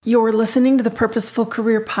You're listening to the Purposeful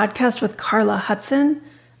Career Podcast with Carla Hudson,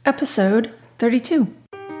 episode 32.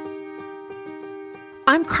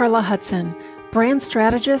 I'm Carla Hudson, brand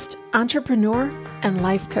strategist, entrepreneur, and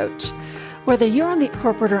life coach. Whether you're on the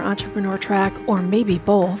corporate or entrepreneur track, or maybe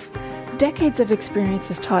both, decades of experience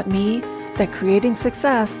has taught me that creating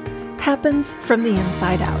success happens from the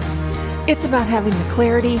inside out. It's about having the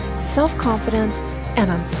clarity, self-confidence, and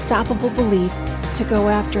unstoppable belief to go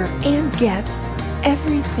after and get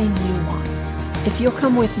everything you want. If you'll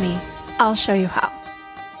come with me, I'll show you how.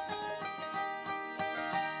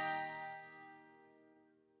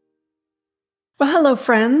 Well, hello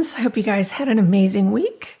friends. I hope you guys had an amazing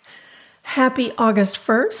week. Happy August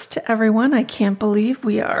 1st to everyone. I can't believe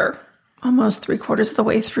we are almost 3/4 of the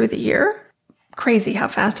way through the year. Crazy how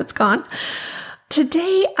fast it's gone.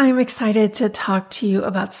 Today, I'm excited to talk to you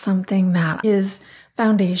about something that is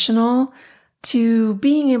foundational to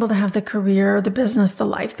being able to have the career, the business, the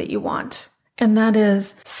life that you want. And that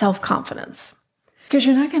is self-confidence. Because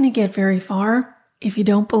you're not going to get very far if you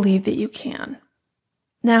don't believe that you can.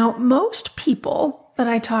 Now, most people that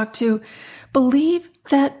I talk to believe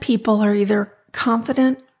that people are either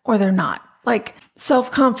confident or they're not. Like,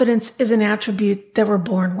 self-confidence is an attribute that we're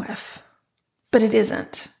born with, but it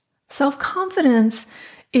isn't. Self-confidence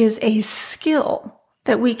is a skill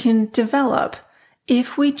that we can develop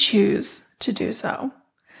if we choose to do so.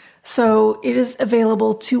 So it is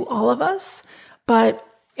available to all of us, but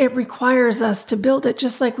it requires us to build it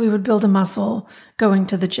just like we would build a muscle going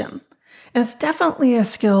to the gym. And it's definitely a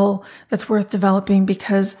skill that's worth developing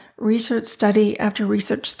because research study after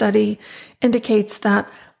research study indicates that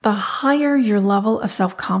the higher your level of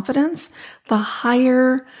self-confidence, the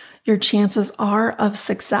higher your chances are of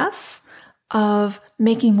success, of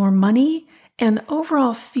making more money, and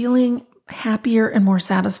overall feeling happier and more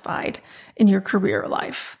satisfied in your career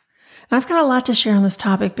life. And I've got a lot to share on this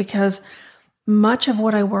topic because much of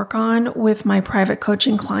what I work on with my private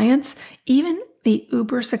coaching clients, even the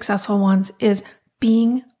uber successful ones, is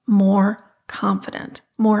being more confident,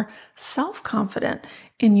 more self-confident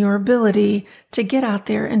in your ability to get out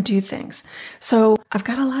there and do things. So I've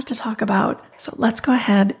got a lot to talk about. So let's go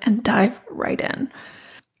ahead and dive right in.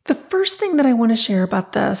 The first thing that I want to share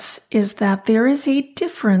about this is that there is a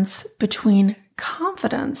difference between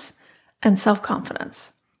confidence and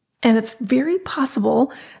self-confidence. And it's very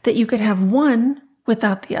possible that you could have one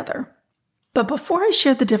without the other. But before I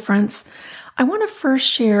share the difference, I want to first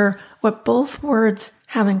share what both words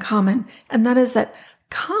have in common, and that is that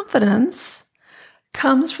confidence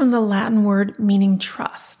comes from the Latin word meaning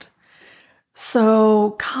trust.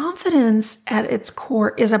 So confidence at its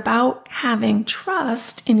core is about having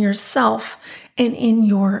trust in yourself and in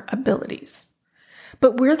your abilities.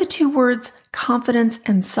 But where the two words confidence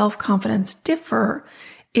and self-confidence differ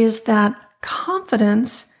is that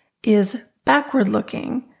confidence is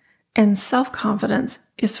backward-looking and self-confidence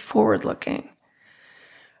is forward-looking.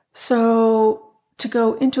 So to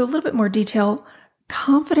go into a little bit more detail,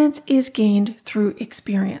 confidence is gained through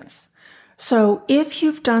experience. So if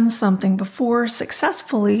you've done something before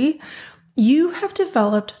successfully, you have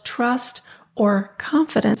developed trust or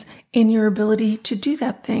confidence in your ability to do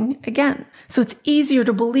that thing again. So it's easier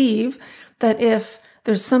to believe that if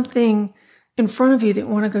there's something in front of you that you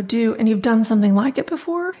want to go do and you've done something like it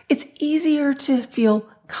before, it's easier to feel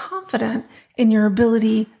confident in your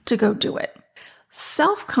ability to go do it.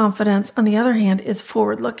 Self-confidence, on the other hand, is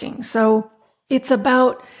forward-looking. So it's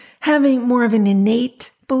about having more of an innate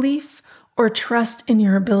belief or trust in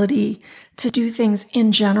your ability to do things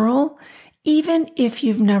in general, even if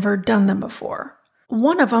you've never done them before.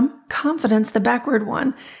 One of them, confidence, the backward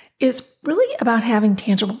one, is really about having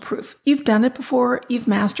tangible proof. You've done it before, you've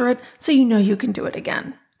mastered it, so you know you can do it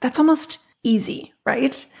again. That's almost easy,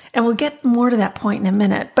 right? And we'll get more to that point in a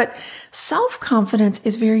minute. But self-confidence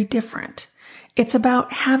is very different. It's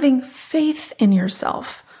about having faith in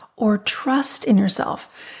yourself or trust in yourself,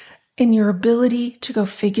 in your ability to go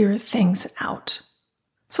figure things out.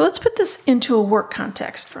 So let's put this into a work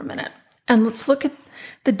context for a minute. And let's look at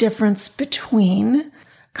the difference between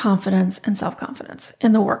confidence and self-confidence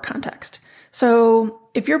in the work context. So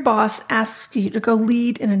if your boss asks you to go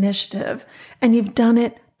lead an initiative and you've done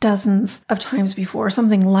it dozens of times before,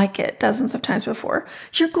 something like it dozens of times before,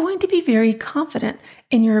 you're going to be very confident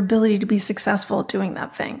in your ability to be successful at doing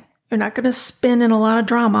that thing. You're not going to spin in a lot of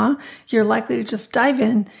drama. You're likely to just dive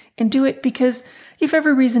in and do it because you have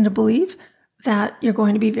every reason to believe that you're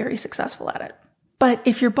going to be very successful at it. But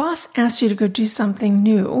if your boss asks you to go do something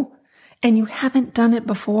new and you haven't done it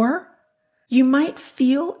before, you might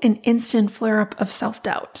feel an instant flare-up of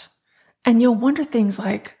self-doubt. And you'll wonder things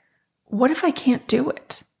like, what if I can't do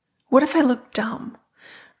it? What if I look dumb?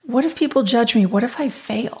 What if people judge me? What if I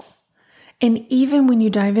fail? And even when you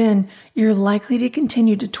dive in, you're likely to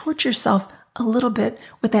continue to torture yourself a little bit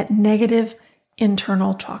with that negative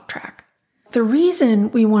internal talk track. The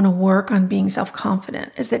reason we want to work on being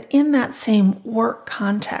self-confident is that in that same work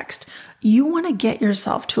context, you want to get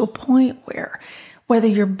yourself to a point where whether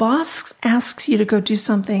your boss asks you to go do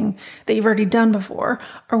something that you've already done before,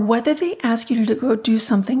 or whether they ask you to go do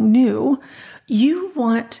something new, you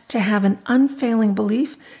want to have an unfailing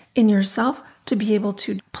belief in yourself to be able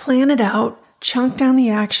to plan it out, chunk down the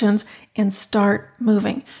actions, and start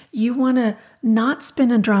moving. You want to not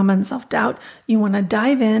spin in drama and self-doubt. You want to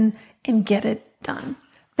dive in and get it done.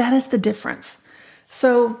 That is the difference.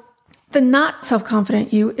 So the not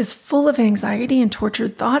self-confident you is full of anxiety and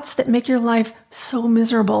tortured thoughts that make your life so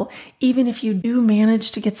miserable. Even if you do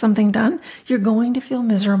manage to get something done, you're going to feel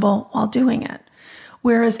miserable while doing it.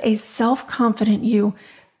 Whereas a self-confident you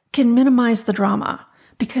can minimize the drama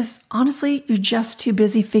because honestly, you're just too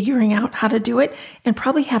busy figuring out how to do it and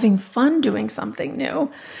probably having fun doing something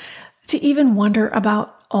new to even wonder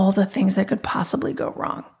about all the things that could possibly go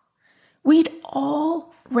wrong. We'd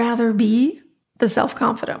all rather be the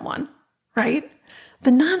self-confident one, right?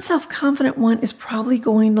 The non-self-confident one is probably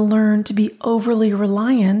going to learn to be overly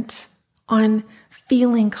reliant on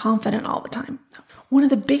feeling confident all the time. One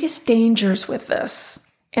of the biggest dangers with this,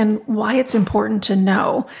 and why it's important to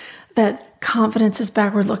know that confidence is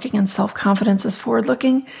backward-looking and self-confidence is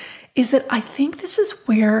forward-looking, is that I think this is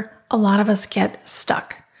where a lot of us get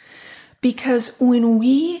stuck. Because when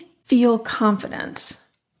we feel confident,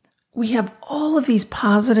 we have all of these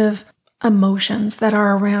positive emotions that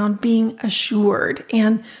are around being assured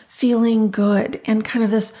and feeling good and kind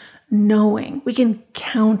of this knowing. We can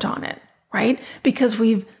count on it, right? Because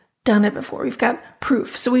we've done it before. We've got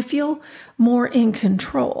proof. So we feel more in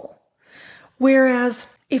control. Whereas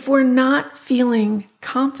if we're not feeling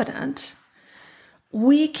confident,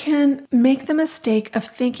 we can make the mistake of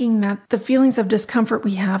thinking that the feelings of discomfort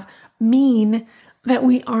we have mean that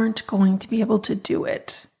we aren't going to be able to do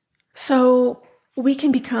it. So we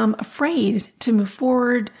can become afraid to move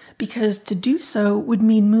forward because to do so would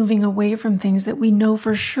mean moving away from things that we know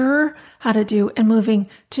for sure how to do and moving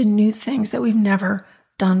to new things that we've never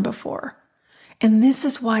done before. And this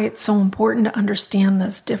is why it's so important to understand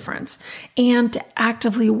this difference and to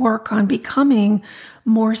actively work on becoming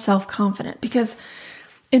more self-confident. Because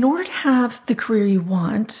in order to have the career you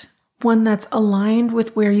want, one that's aligned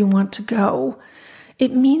with where you want to go,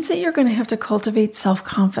 it means that you're going to have to cultivate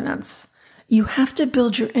self-confidence. You have to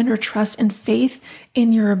build your inner trust and faith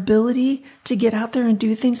in your ability to get out there and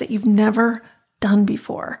do things that you've never done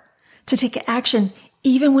before, to take action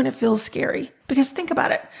even when it feels scary. Because think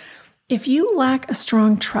about it. If you lack a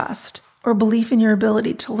strong trust or belief in your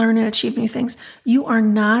ability to learn and achieve new things, you are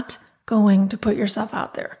not going to put yourself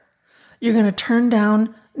out there. You're going to turn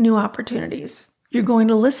down new opportunities. You're going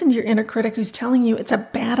to listen to your inner critic who's telling you it's a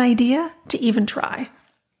bad idea to even try.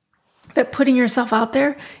 That putting yourself out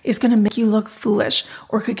there is going to make you look foolish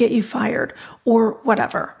or could get you fired or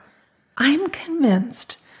whatever. I'm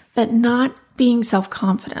convinced that not being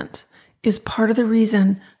self-confident is part of the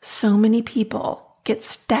reason so many people get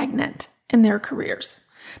stagnant in their careers.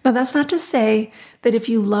 Now, that's not to say that if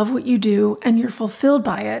you love what you do and you're fulfilled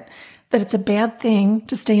by it, that it's a bad thing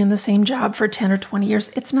to stay in the same job for 10 or 20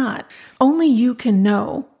 years. It's not. Only you can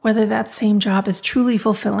know whether that same job is truly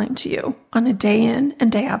fulfilling to you on a day in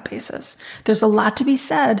and day out basis. There's a lot to be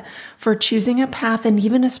said for choosing a path and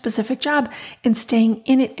even a specific job and staying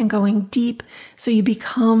in it and going deep so you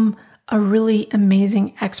become a really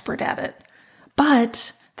amazing expert at it.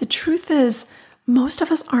 But the truth is, most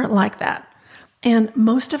of us aren't like that. And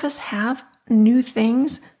most of us have new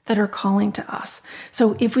things that are calling to us.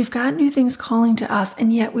 So if we've got new things calling to us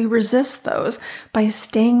and yet we resist those by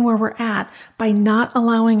staying where we're at, by not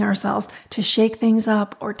allowing ourselves to shake things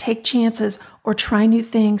up or take chances or try new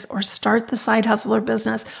things or start the side hustle or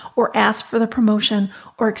business or ask for the promotion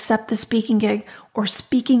or accept the speaking gig or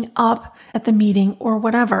speaking up at the meeting or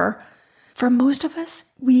whatever, for most of us,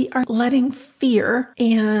 we are letting fear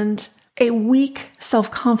and a weak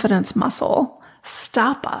self-confidence muscle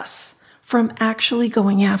stop us from actually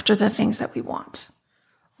going after the things that we want.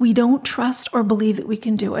 We don't trust or believe that we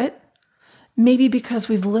can do it. Maybe because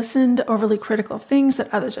we've listened to overly critical things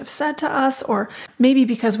that others have said to us, or maybe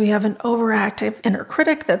because we have an overactive inner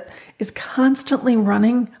critic that is constantly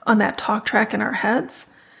running on that talk track in our heads.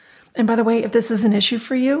 And by the way, if this is an issue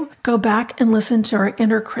for you, go back and listen to our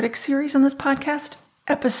inner critic series on this podcast.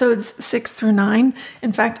 episodes 6 through 9.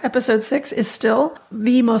 In fact, episode 6 is still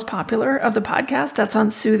the most popular of the podcast. That's on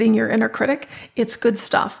soothing your inner critic. It's good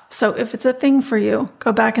stuff. So if it's a thing for you,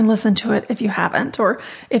 go back and listen to it if you haven't, or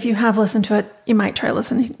if you have listened to it, you might try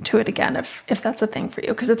listening to it again if that's a thing for you,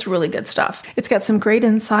 because it's really good stuff. It's got some great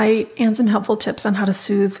insight and some helpful tips on how to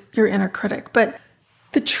soothe your inner critic. But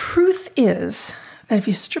the truth is that if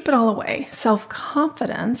you strip it all away,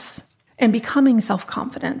 self-confidence and becoming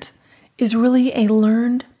self-confident is really a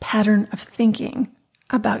learned pattern of thinking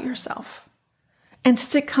about yourself. And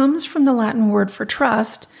since it comes from the Latin word for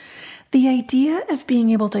trust, the idea of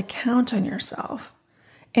being able to count on yourself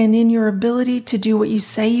and in your ability to do what you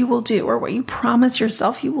say you will do or what you promise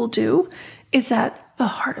yourself you will do is at the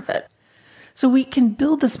heart of it. So we can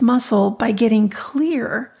build this muscle by getting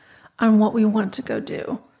clear on what we want to go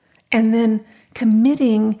do and then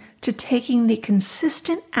committing to taking the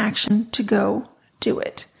consistent action to go do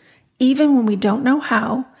it, even when we don't know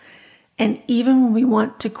how, and even when we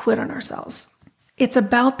want to quit on ourselves. It's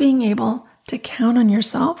about being able to count on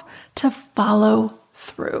yourself to follow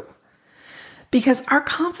through. Because our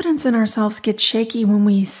confidence in ourselves gets shaky when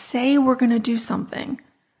we say we're going to do something,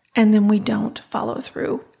 and then we don't follow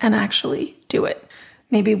through and actually do it.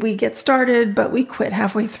 Maybe we get started, but we quit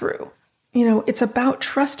halfway through. It's about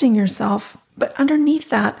trusting yourself, but underneath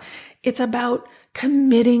that, it's about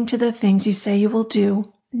committing to the things you say you will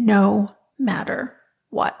do, no matter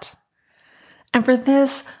what. And for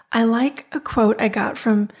this, I like a quote I got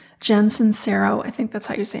from Jen Sincero. I think that's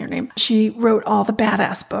how you say her name. She wrote all the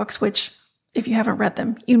Badass books, which if you haven't read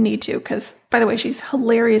them, you need to, because by the way, she's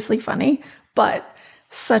hilariously funny, but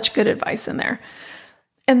such good advice in there.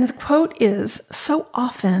 And the quote is, "So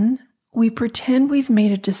often we pretend we've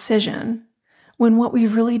made a decision when what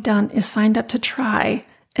we've really done is signed up to try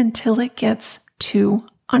until it gets too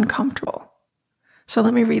uncomfortable." So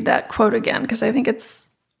let me read that quote again, because I think it's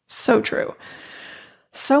so true.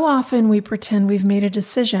 So often we pretend we've made a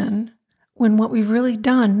decision when what we've really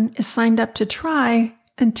done is signed up to try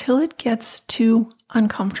until it gets too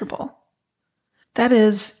uncomfortable. That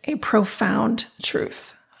is a profound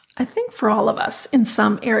truth, I think, for all of us in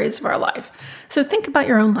some areas of our life. So think about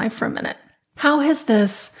your own life for a minute. How has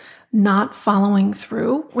this not following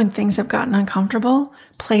through when things have gotten uncomfortable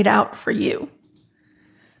played out for you?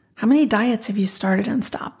 How many diets have you started and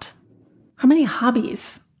stopped? How many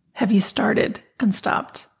hobbies have you started and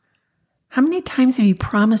stopped? How many times have you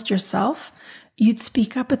promised yourself you'd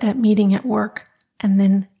speak up at that meeting at work and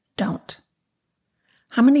then don't?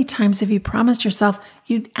 How many times have you promised yourself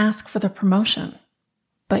you'd ask for the promotion,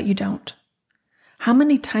 but you don't? How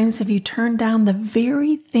many times have you turned down the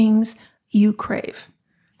very things you crave?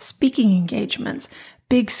 Speaking engagements,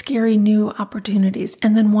 big, scary new opportunities,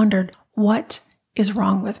 and then wondered, what is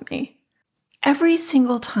wrong with me? Every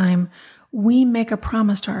single time we make a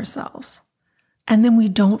promise to ourselves and then we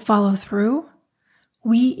don't follow through,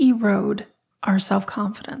 we erode our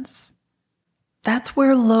self-confidence. That's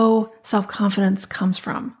where low self-confidence comes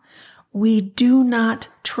from. We do not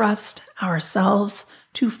trust ourselves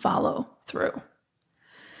to follow through.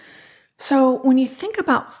 So when you think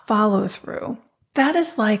about follow through, that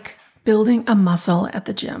is like building a muscle at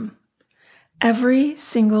the gym. Every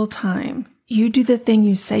single time you do the thing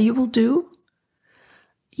you say you will do,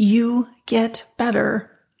 you get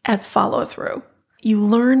better at follow through. You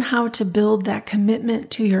learn how to build that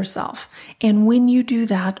commitment to yourself. And when you do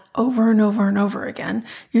that over and over and over again,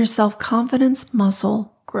 your self-confidence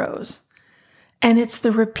muscle grows. And it's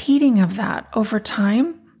the repeating of that over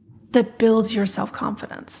time that builds your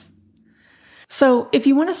self-confidence. So if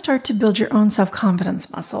you want to start to build your own self-confidence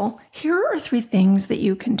muscle, here are 3 things that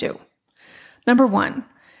you can do. Number 1,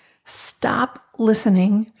 stop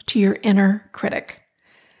listening to your inner critic.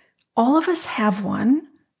 All of us have one.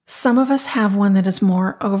 Some of us have one that is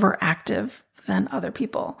more overactive than other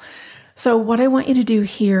people. So what I want you to do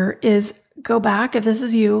here is go back, if this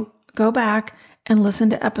is you, go back and listen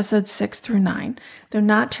to episodes 6 through 9. They're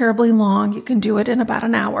not terribly long. You can do it in about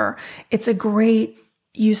an hour. It's a great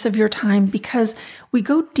use of your time because we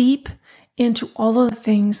go deep into all of the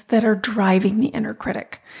things that are driving the inner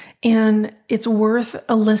critic. And it's worth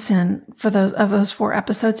a listen for those 4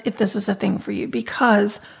 episodes if this is a thing for you,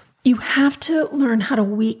 because you have to learn how to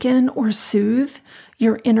weaken or soothe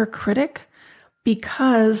your inner critic,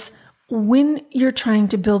 because when you're trying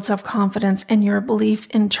to build self-confidence and your belief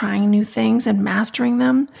in trying new things and mastering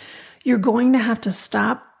them, you're going to have to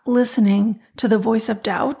stop listening to the voice of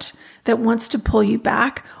doubt that wants to pull you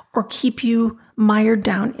back or keep you mired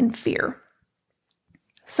down in fear.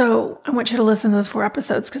 So I want you to listen to those 4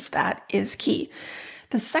 episodes because that is key.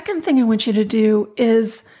 The second thing I want you to do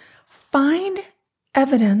is find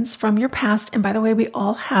evidence from your past, and by the way, we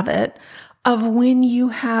all have it, of when you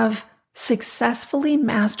have successfully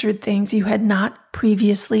mastered things you had not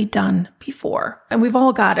previously done before. And we've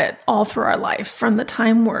all got it all through our life, from the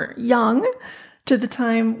time we're young to the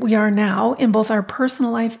time we are now, in both our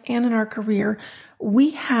personal life and in our career.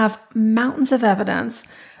 We have mountains of evidence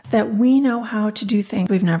that we know how to do things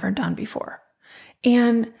we've never done before.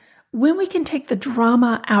 And when we can take the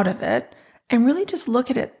drama out of it and really just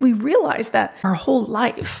look at it, we realize that our whole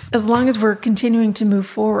life, as long as we're continuing to move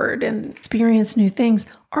forward and experience new things,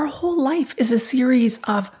 our whole life is a series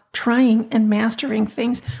of trying and mastering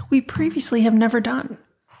things we previously have never done.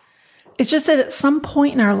 It's just that at some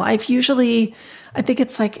point in our life, usually I think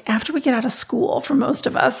it's like after we get out of school for most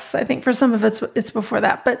of us. I think for some of it's before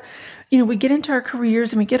that. But, we get into our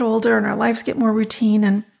careers and we get older and our lives get more routine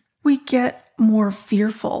and we get more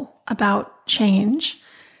fearful about change.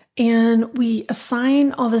 And we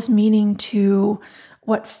assign all this meaning to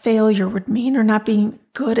what failure would mean or not being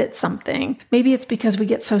good at something. Maybe it's because we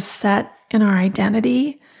get so set in our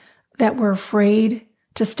identity that we're afraid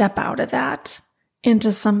to step out of that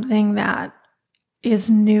into something that is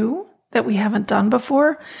new, that we haven't done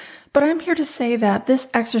before. But I'm here to say that this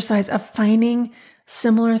exercise of finding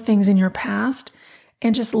similar things in your past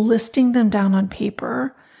and just listing them down on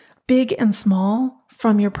paper, big and small,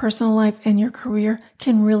 from your personal life and your career,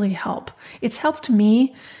 can really help. It's helped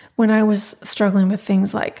me when I was struggling with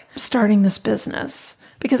things like starting this business,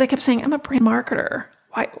 because I kept saying, I'm a brand marketer.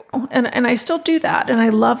 Why? And I still do that. And I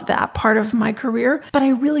love that part of my career. But I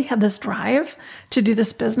really had this drive to do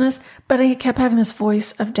this business. But I kept having this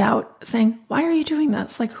voice of doubt saying, why are you doing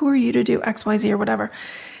this? Like, who are you to do X, Y, Z or whatever?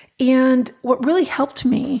 And what really helped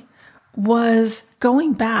me was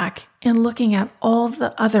going back and looking at all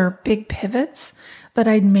the other big pivots that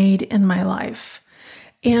I'd made in my life.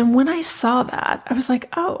 And when I saw that, I was like,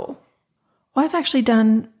 oh, well, I've actually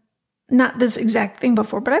done not this exact thing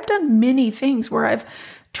before, but I've done many things where I've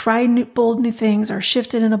tried bold new things or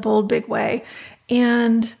shifted in a bold, big way,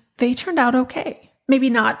 and they turned out okay. Maybe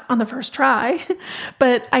not on the first try,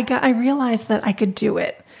 but I realized that I could do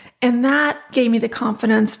it. And that gave me the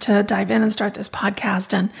confidence to dive in and start this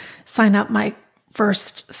podcast and sign up my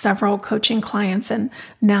first several coaching clients, and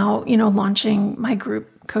now, launching my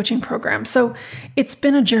group coaching program. So it's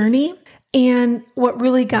been a journey. And what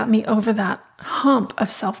really got me over that hump of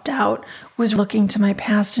self-doubt was looking to my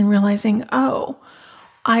past and realizing, oh,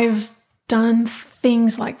 I've done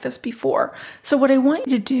things like this before. So what I want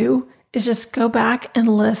you to do is just go back and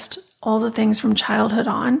list all the things from childhood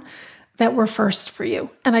on that were firsts for you.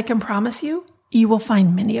 And I can promise you, you will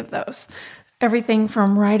find many of those. Everything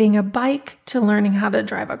from riding a bike to learning how to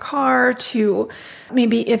drive a car to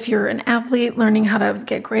maybe if you're an athlete, learning how to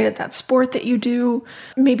get great at that sport that you do.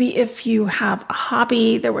 Maybe if you have a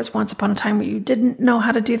hobby, there was once upon a time where you didn't know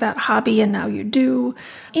how to do that hobby and now you do.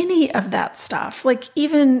 Any of that stuff, like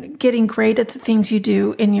even getting great at the things you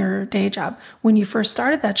do in your day job. When you first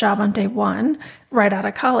started that job on day one, right out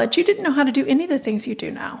of college, you didn't know how to do any of the things you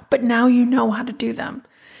do now, but now you know how to do them.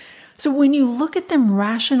 So when you look at them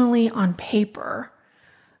rationally on paper,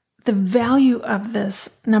 the value of this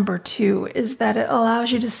number 2 is that it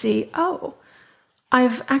allows you to see, oh,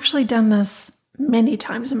 I've actually done this many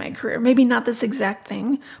times in my career. Maybe not this exact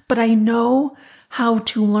thing, but I know how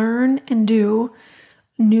to learn and do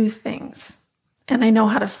new things. And I know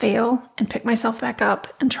how to fail and pick myself back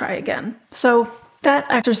up and try again. So that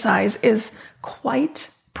exercise is quite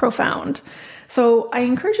profound. So I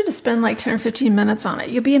encourage you to spend like 10 or 15 minutes on it.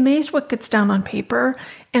 You'll be amazed what gets down on paper,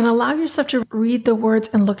 and allow yourself to read the words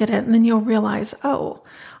and look at it. And then you'll realize, oh,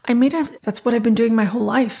 that's what I've been doing my whole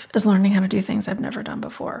life, is learning how to do things I've never done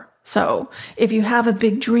before. So if you have a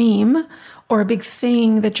big dream or a big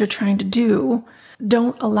thing that you're trying to do,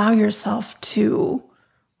 don't allow yourself to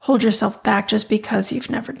hold yourself back just because you've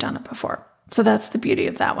never done it before. So that's the beauty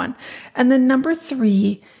of that one. And then number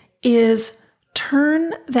 3 is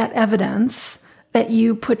turn that evidence that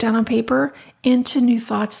you put down on paper into new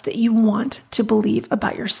thoughts that you want to believe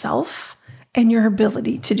about yourself and your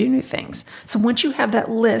ability to do new things. So once you have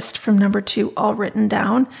that list from number 2 all written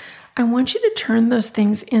down, I want you to turn those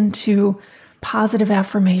things into positive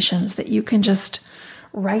affirmations that you can just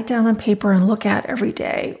write down on paper and look at every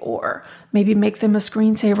day, or maybe make them a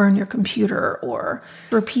screensaver on your computer, or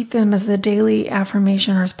repeat them as a daily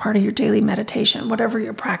affirmation or as part of your daily meditation, whatever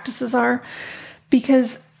your practices are,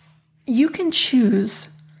 because you can choose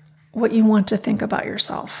what you want to think about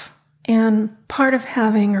yourself. And part of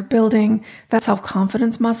having or building that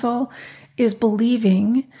self-confidence muscle is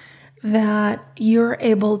believing that you're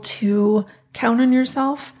able to count on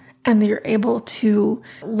yourself and that you're able to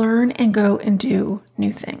learn and go and do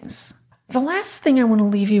new things. The last thing I want to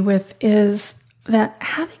leave you with is that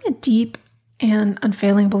having a deep and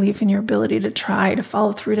unfailing belief in your ability to try, to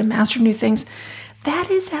follow through, to master new things, that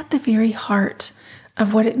is at the very heart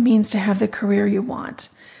of what it means to have the career you want.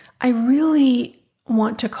 I really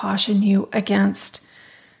want to caution you against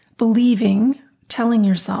telling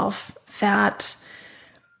yourself that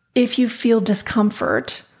if you feel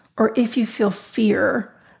discomfort or if you feel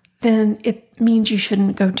fear, then it means you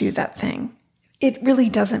shouldn't go do that thing. It really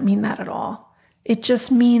doesn't mean that at all. It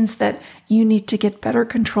just means that you need to get better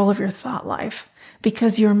control of your thought life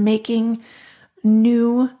because you're making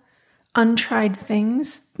new, untried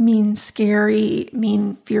things mean scary,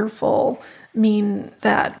 mean fearful, mean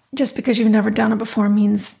that just because you've never done it before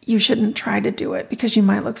means you shouldn't try to do it because you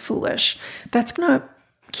might look foolish. That's going to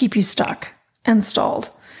keep you stuck and stalled.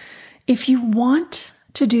 If you want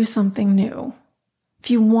to do something new, if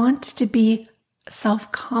you want to be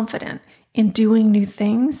self-confident in doing new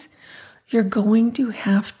things, you're going to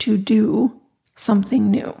have to do something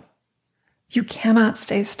new. You cannot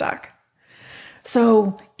stay stuck.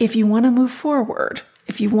 So if you want to move forward,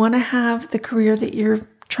 if you want to have the career that you're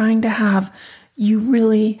trying to have, you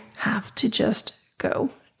really have to just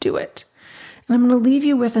go do it. And I'm going to leave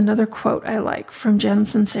you with another quote I like from Jen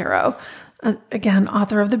Sincero, again,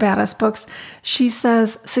 author of the Badass books. She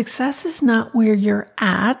says, "Success is not where you're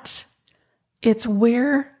at, it's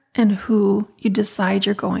where and who you decide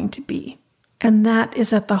you're going to be." And that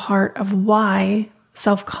is at the heart of why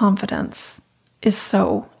self-confidence is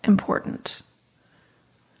so important.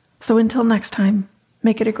 So until next time,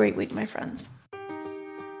 make it a great week, my friends.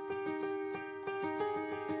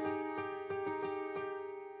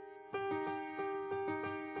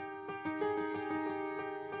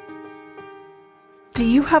 Do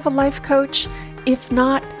you have a life coach? If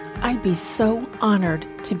not, I'd be so honored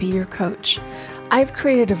to be your coach. I've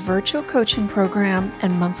created a virtual coaching program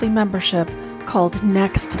and monthly membership called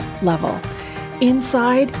Next Level.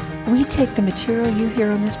 Inside, we take the material you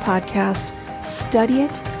hear on this podcast, study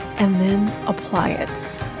it, and then apply it.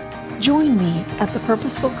 Join me at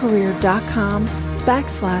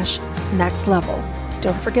thepurposefulcareer.com/next level.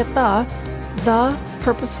 Don't forget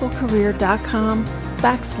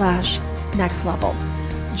thepurposefulcareer.com/next level.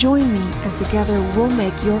 Join me and together we'll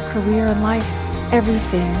make your career and life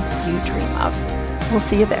everything you dream of. We'll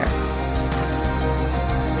see you there.